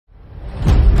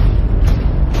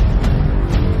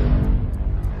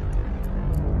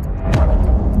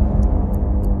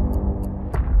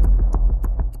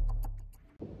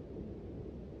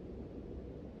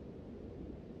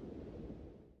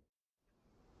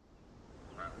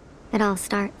It all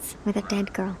starts with a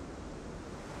dead girl.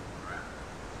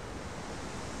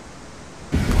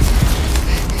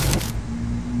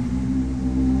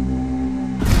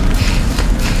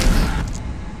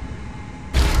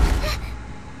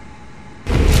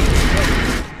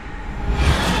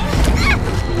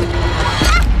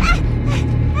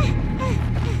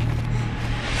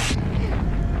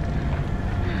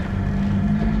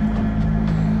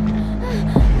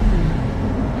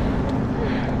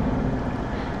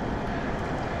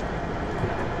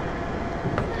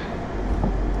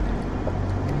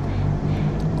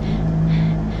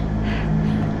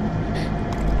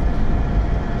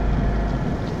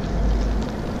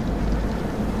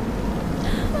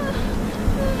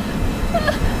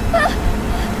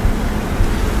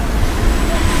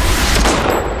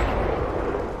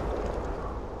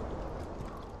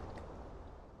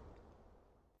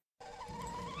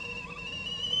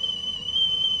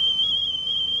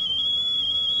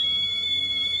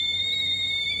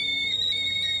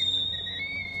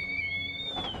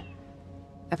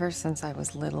 Ever since I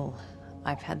was little,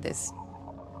 I've had this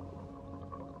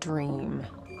dream.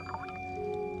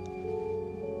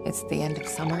 It's the end of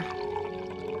summer.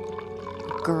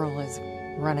 A girl is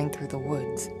running through the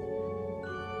woods.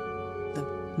 The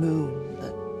moon,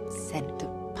 the scent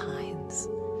of pines.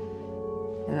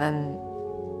 And then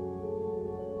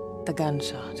the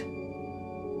gunshot.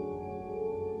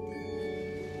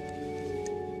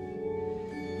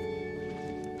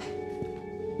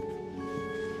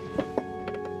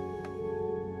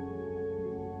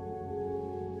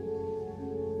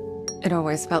 It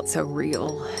always felt so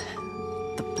real.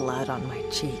 The blood on my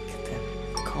cheek,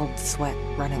 the cold sweat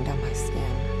running down my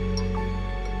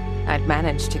skin. I'd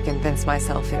managed to convince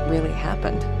myself it really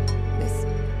happened. This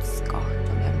scar of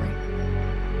a memory.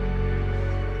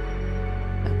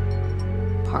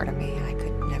 A part of me I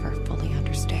could never fully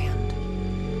understand.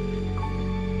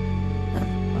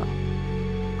 Well,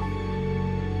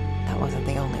 that wasn't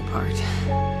the only part.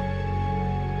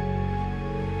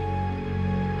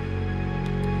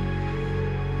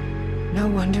 No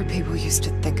wonder people used to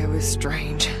think I was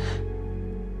strange.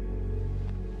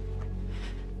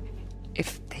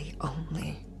 If they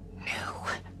only knew.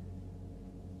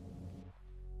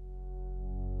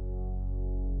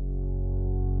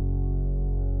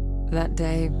 That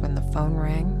day when the phone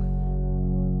rang,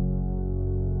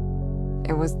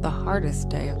 it was the hardest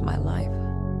day of my life.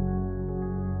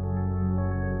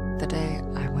 The day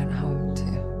I went home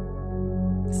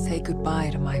to say goodbye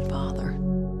to my father.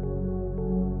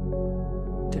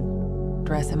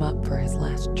 Dress him up for his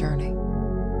last journey.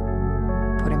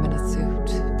 Put him in a suit,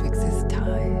 fix his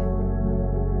tie.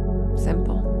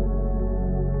 Simple.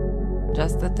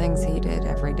 Just the things he did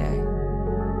every day.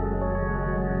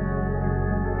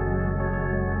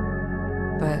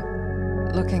 But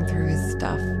looking through his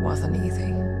stuff wasn't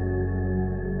easy.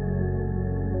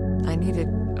 I needed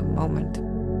a moment to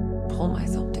pull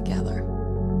myself together.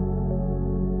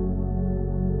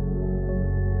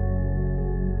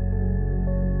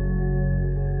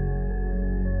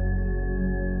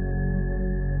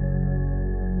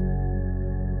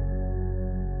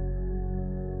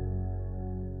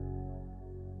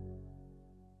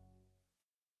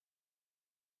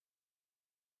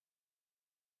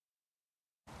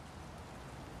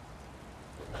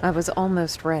 I was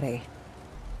almost ready.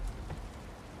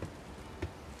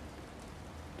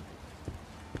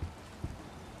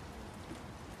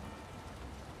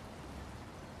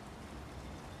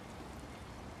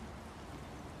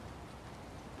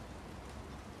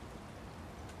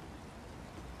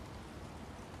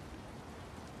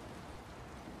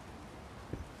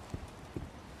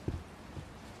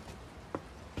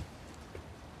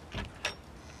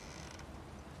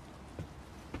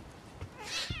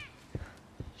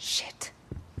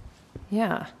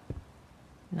 Yeah.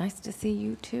 Nice to see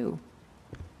you too.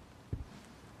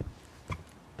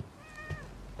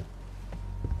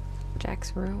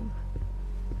 Jack's room.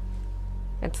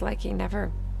 It's like he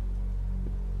never...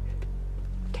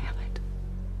 Damn it.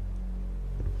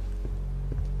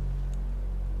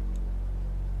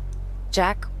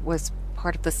 Jack was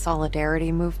part of the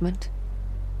Solidarity movement.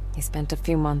 He spent a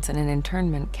few months in an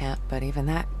internment camp, but even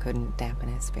that couldn't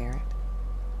dampen his spirit.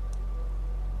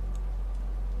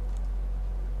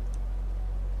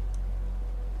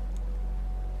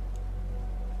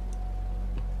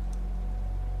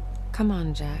 Come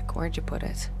on, Jack. Where'd you put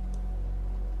it?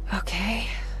 Okay.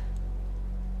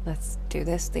 Let's do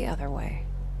this the other way.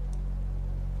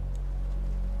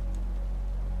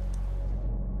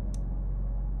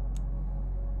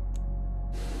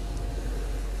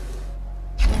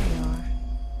 There you are.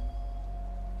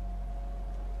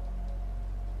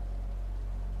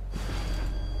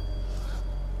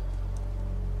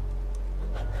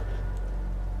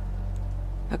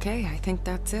 Okay, I think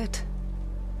that's it.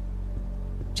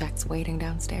 Jack's waiting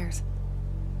downstairs.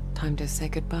 Time to say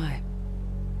goodbye.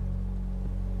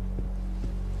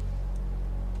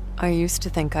 I used to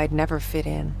think I'd never fit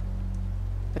in.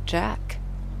 But Jack,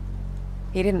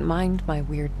 he didn't mind my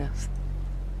weirdness.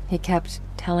 He kept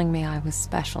telling me I was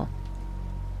special.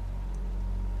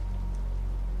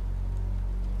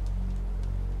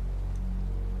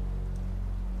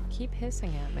 Keep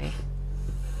hissing at me.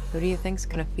 Who do you think's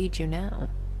gonna feed you now?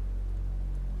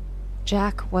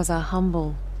 Jack was a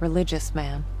humble, religious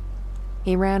man.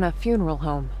 He ran a funeral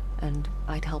home, and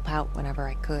I'd help out whenever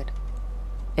I could.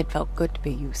 It felt good to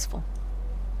be useful.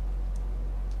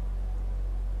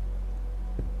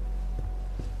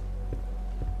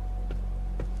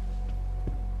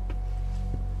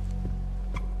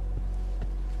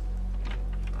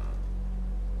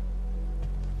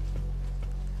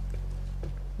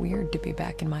 Weird to be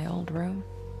back in my old room.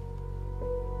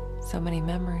 So many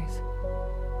memories.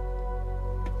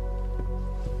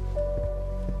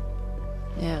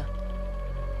 Yeah.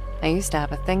 I used to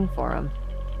have a thing for him.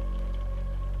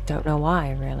 Don't know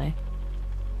why, really.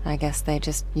 I guess they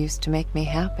just used to make me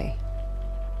happy.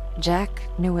 Jack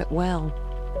knew it well.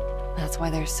 That's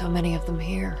why there's so many of them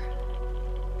here.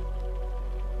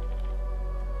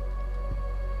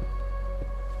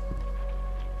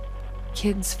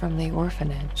 Kids from the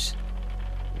orphanage.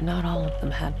 Not all of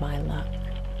them had my luck.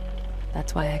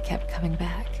 That's why I kept coming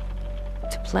back.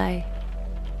 To play.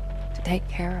 To take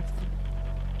care of them.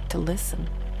 To listen.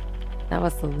 That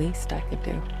was the least I could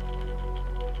do.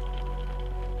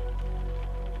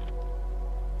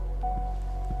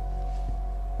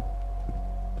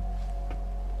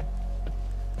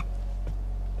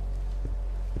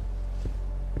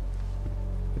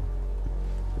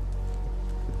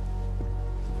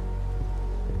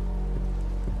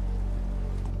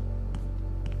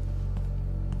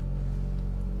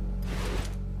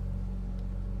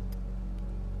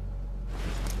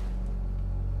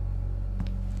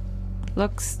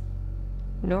 Looks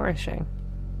nourishing.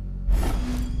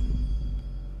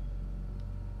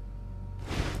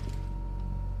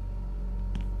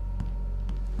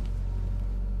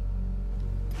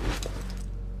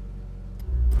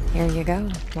 Here you go.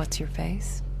 What's your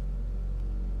face?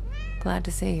 Glad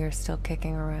to see you're still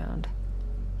kicking around.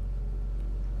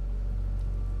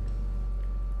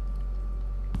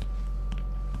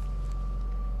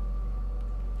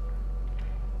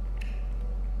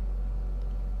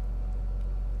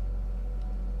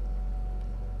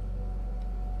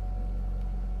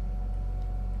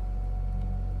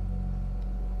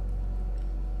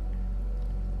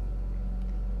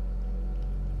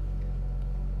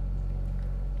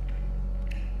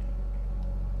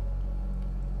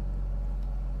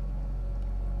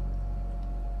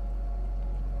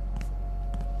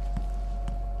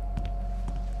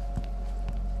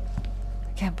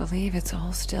 Can't believe it's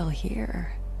all still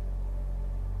here.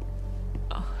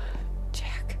 Oh,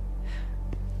 Jack.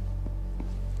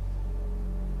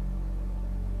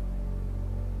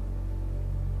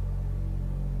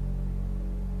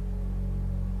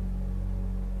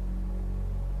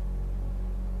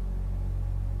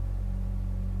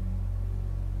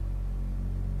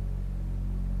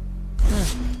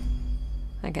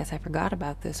 I guess I forgot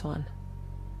about this one.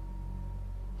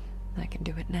 I can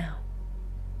do it now.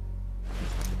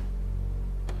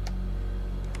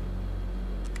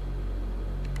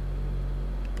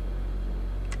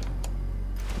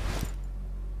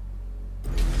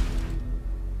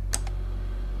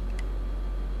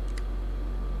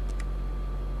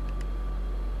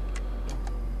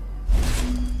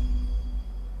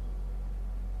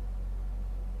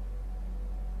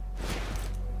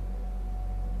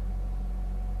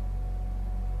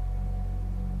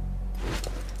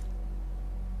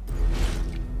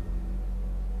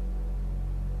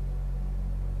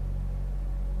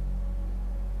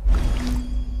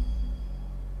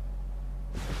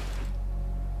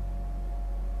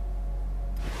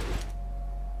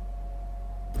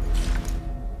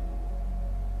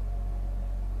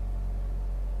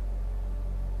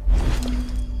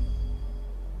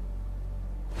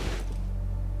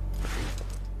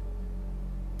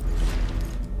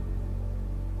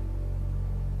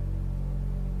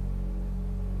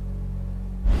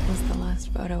 Was the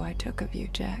last photo I took of you,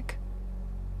 Jack.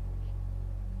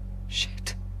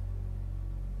 Shit.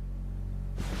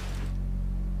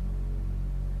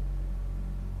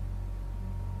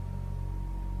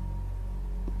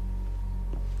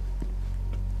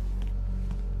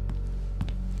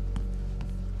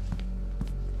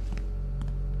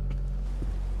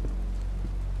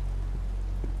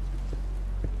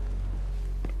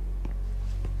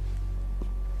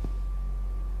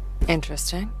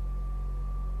 Interesting.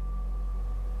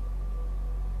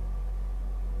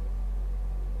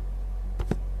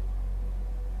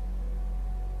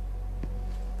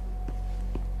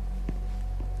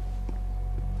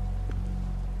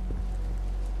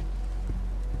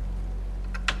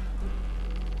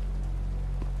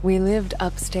 We lived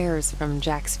upstairs from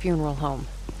Jack's funeral home.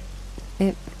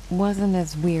 It wasn't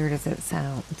as weird as it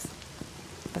sounds.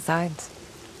 Besides,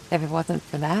 if it wasn't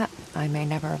for that, I may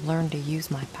never have learned to use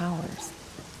my powers.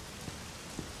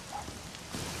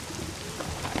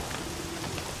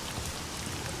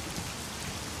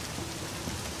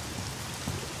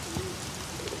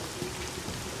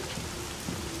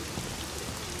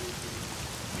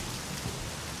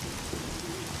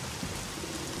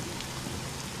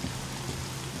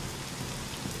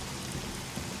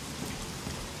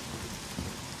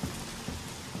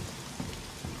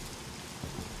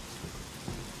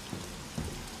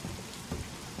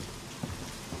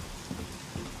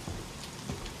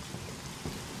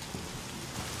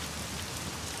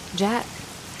 Jack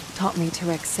taught me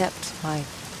to accept my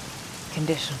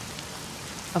condition.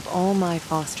 Of all my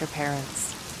foster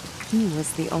parents, he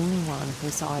was the only one who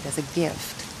saw it as a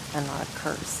gift and not a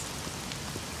curse.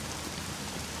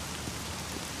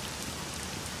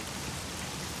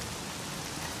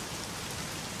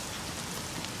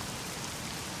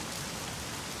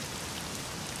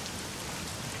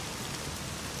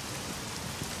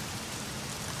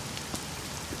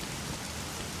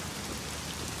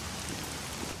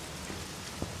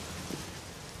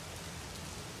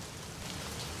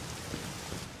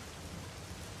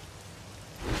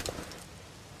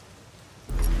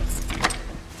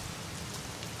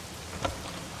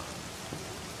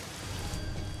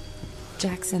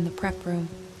 Jack's in the prep room.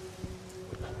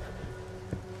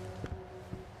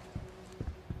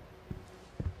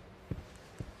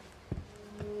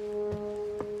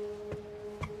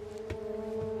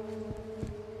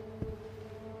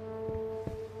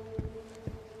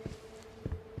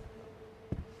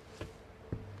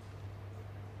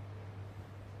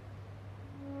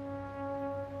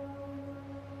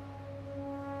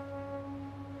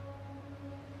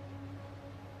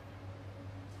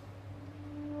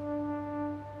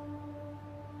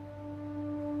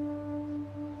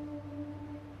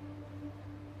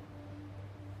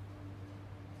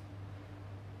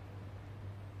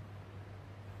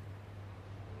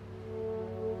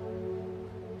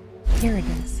 Here it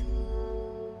is.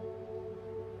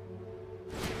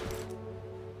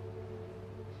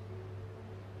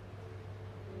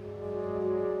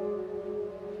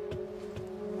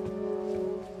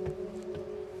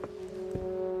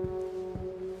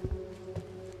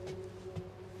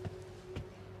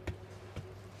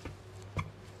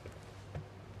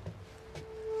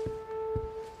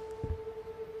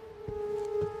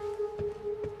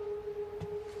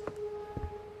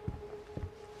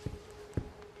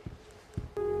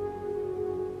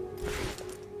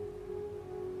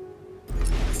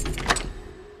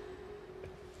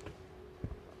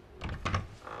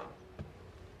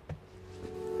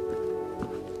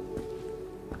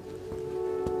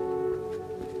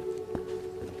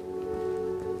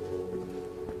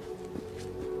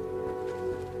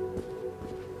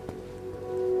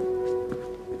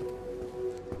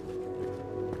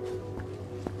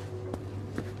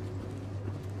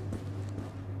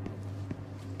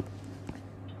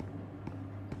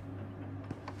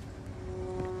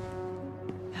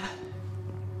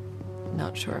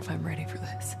 Not sure if I'm ready for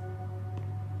this.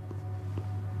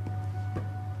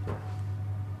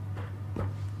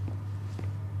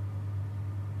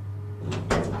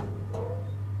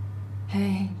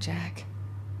 Hey, Jack.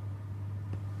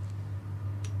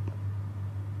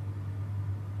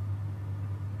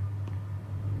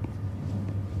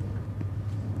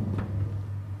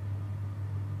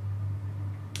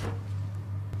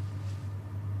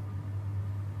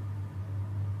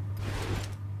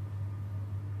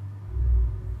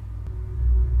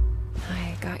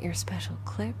 Got your special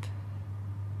clip?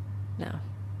 No.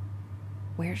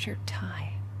 Where's your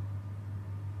tie?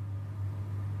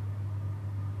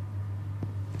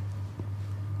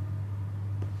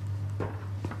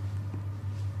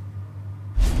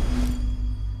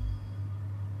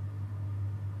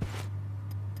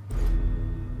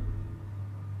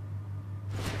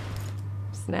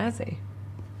 Snazzy.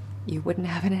 You wouldn't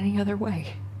have it any other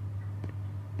way.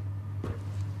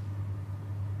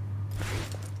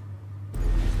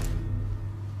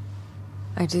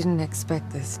 I didn't expect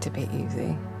this to be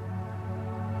easy.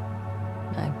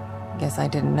 I guess I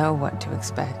didn't know what to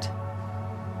expect.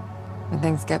 When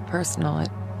things get personal, it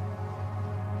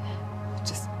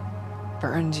just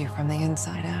burns you from the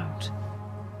inside out.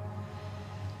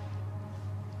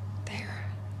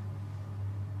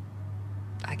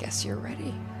 guess you're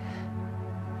ready.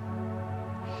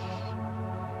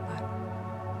 But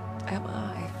am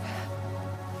I?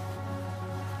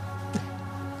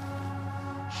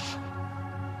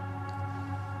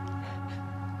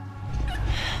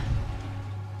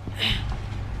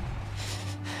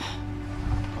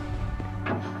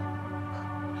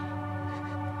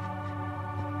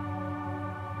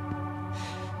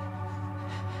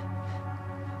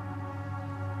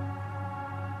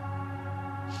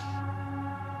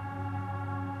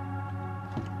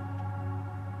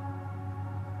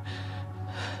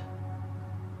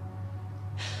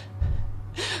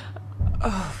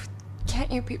 Oh,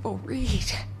 can't you people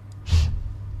read?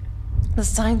 The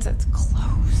sign says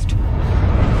closed.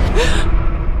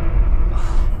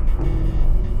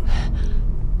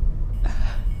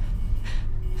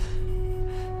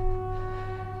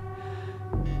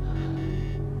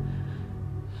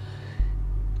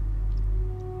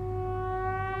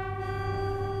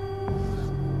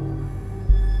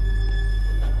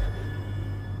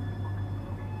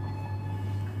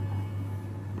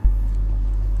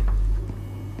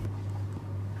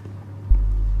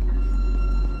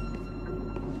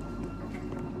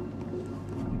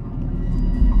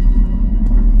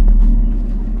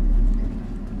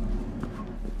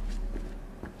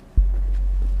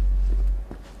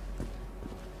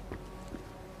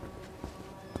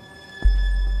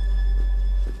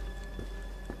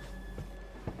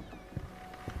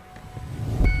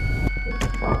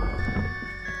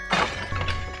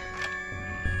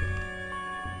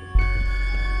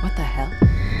 What the hell?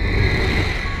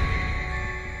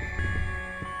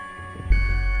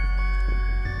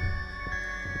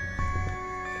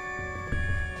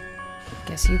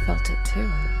 Guess you felt it too,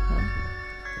 huh?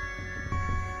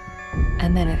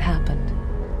 And then it happened,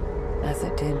 as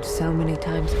it did so many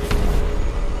times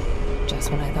before,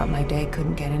 just when I thought my day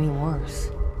couldn't get any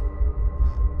worse.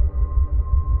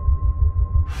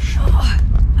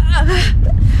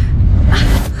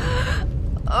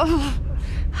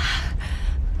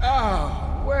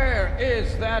 Oh, where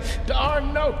is that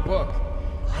darn notebook?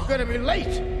 I'm gonna be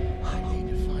late. I need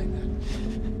to find that.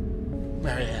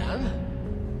 Marianne?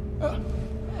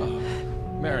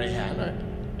 Marianne,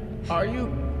 are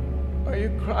you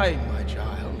crying, my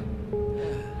child?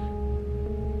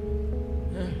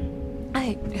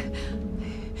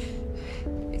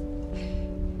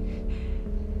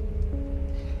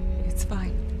 It's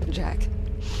fine, Jack.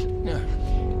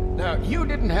 Now, you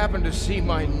didn't happen to see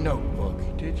my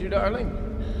notebook, did you, darling?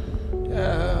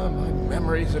 My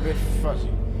memory's a bit fuzzy.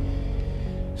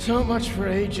 So much for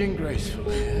aging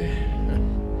gracefully, eh?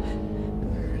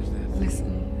 Where is that thing?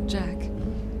 Listen, Jack.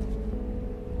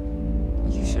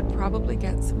 You should probably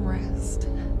get some rest.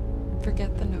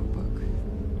 Forget the notebook.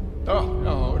 Oh,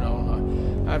 no.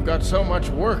 I've got so much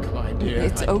work, my dear.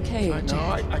 It's okay, I know,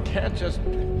 Jack. I can't just...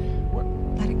 What?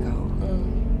 Let it go.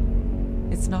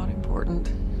 It's not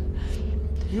important.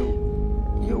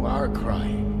 You are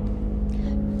crying.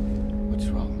 What's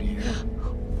wrong, dear?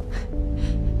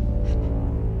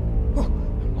 Oh,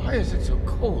 why is it so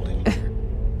cold in here?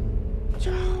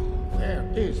 Where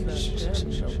is that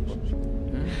damn notebook?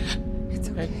 It's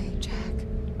okay, Jack.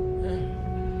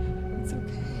 It's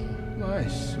okay. My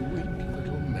sweet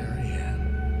little Marianne.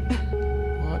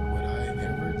 What would I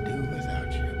ever do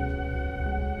without you?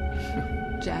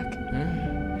 Jack.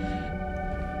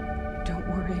 Don't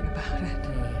worry about it.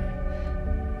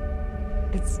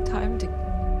 It's time to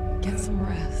get some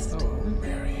rest. Oh,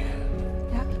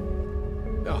 Marianne. Yeah?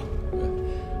 Oh,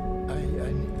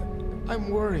 I'm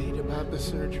worried about the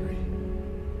surgery.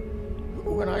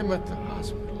 When I'm at the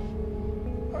hospital,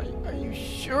 are you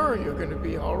sure you're going to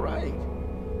be all right?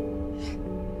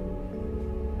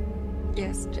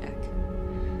 Yes, Jack.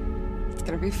 It's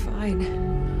gonna be fine.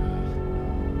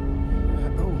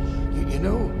 You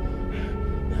know,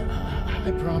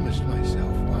 I promised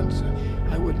myself once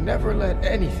I would never let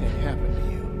anything happen to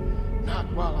you. Not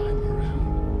while I'm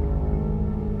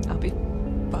around. I'll be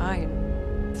fine.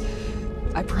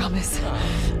 I promise. No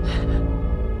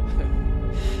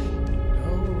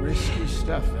risky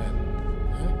stuff, then.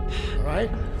 Huh? All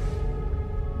right?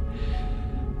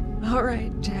 All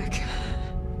right, Jack.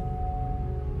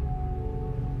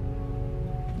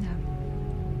 Now,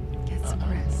 get some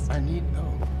rest. I need...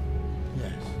 Oh,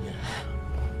 yes.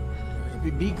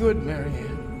 Be good,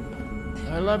 Marianne.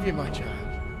 I love you, my child.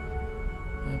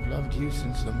 I've loved you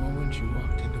since the moment you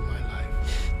walked into my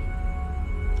life.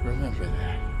 Remember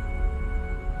that.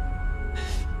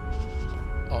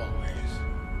 Always.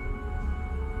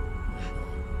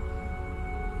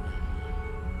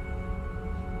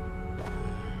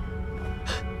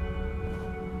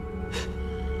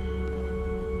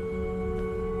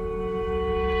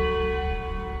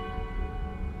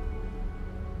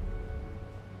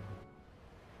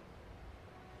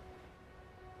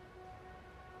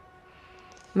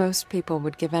 Most people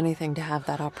would give anything to have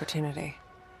that opportunity.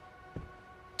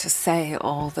 To say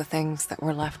all the things that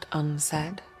were left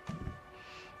unsaid.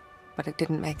 But it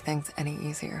didn't make things any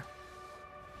easier.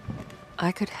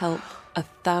 I could help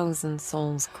 1,000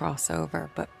 souls cross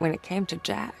over, but when it came to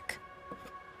Jack,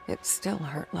 it still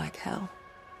hurt like hell.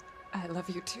 I love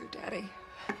you too, Daddy.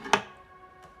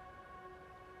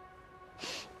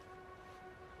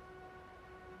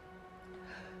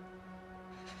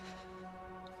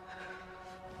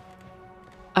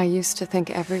 I used to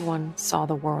think everyone saw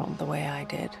the world the way I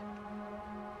did.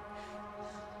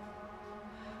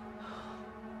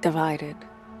 Divided.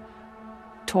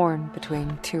 Torn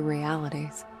between two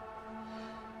realities.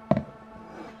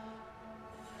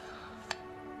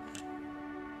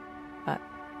 But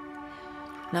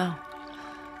no.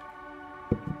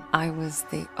 I was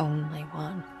the only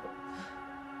one.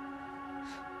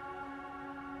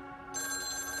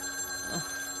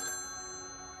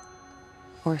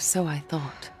 Or so I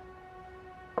thought.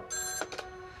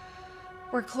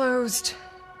 We're closed.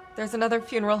 There's another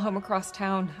funeral home across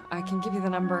town. I can give you the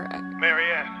number.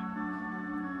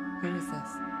 Marianne. Who is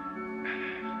this?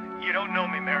 You don't know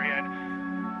me, Marianne,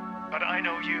 but I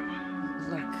know you.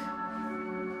 Look,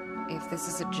 if this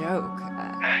is a joke...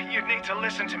 You need to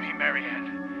listen to me,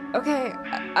 Marianne. Okay,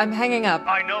 I'm hanging up.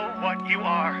 I know what you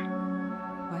are.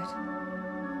 What?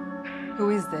 Who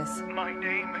is this? My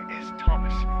name is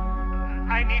Thomas.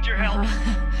 I need your help.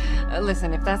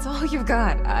 Listen, if that's all you've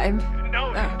got,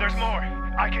 No, there's more.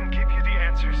 I can give you the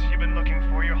answers you've been looking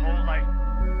for your whole life.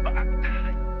 But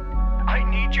I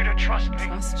need you to trust me.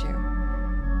 Trust you?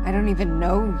 I don't even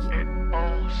know you. It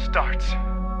all starts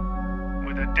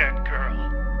with a dead girl.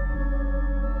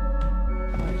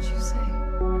 What did you say?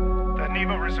 The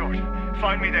Neva Resort.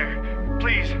 Find me there.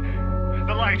 Please.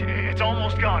 The light, it's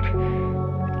almost gone.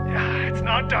 It's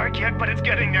not dark yet, but it's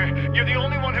getting there. You're the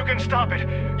only one who can stop it.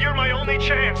 You're my only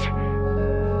chance.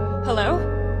 Hello?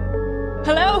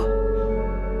 Hello?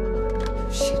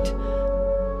 Shit.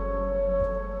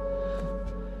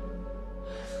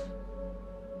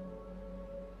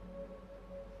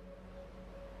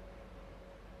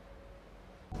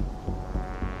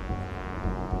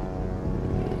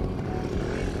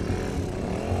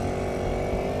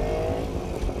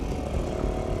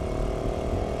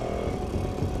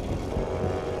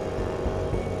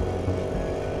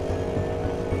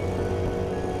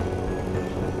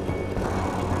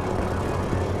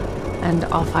 And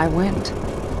off I went,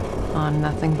 on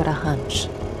nothing but a hunch.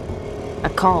 A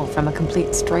call from a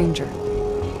complete stranger.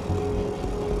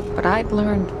 But I'd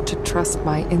learned to trust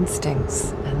my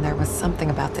instincts, and there was something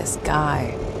about this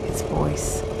guy, his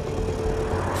voice.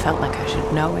 Felt like I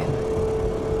should know him.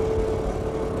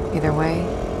 Either way,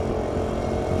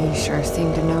 he sure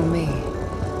seemed to know me.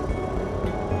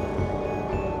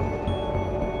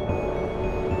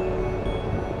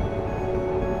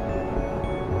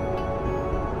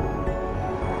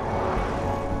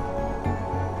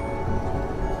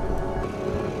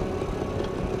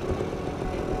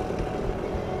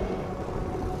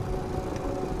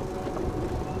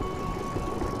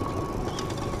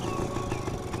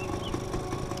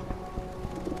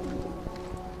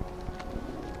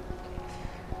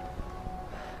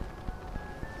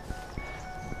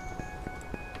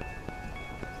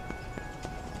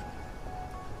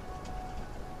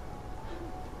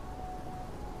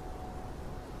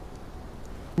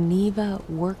 Neva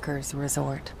Workers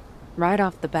Resort. Right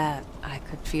off the bat, I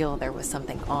could feel there was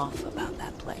something off about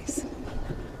that place.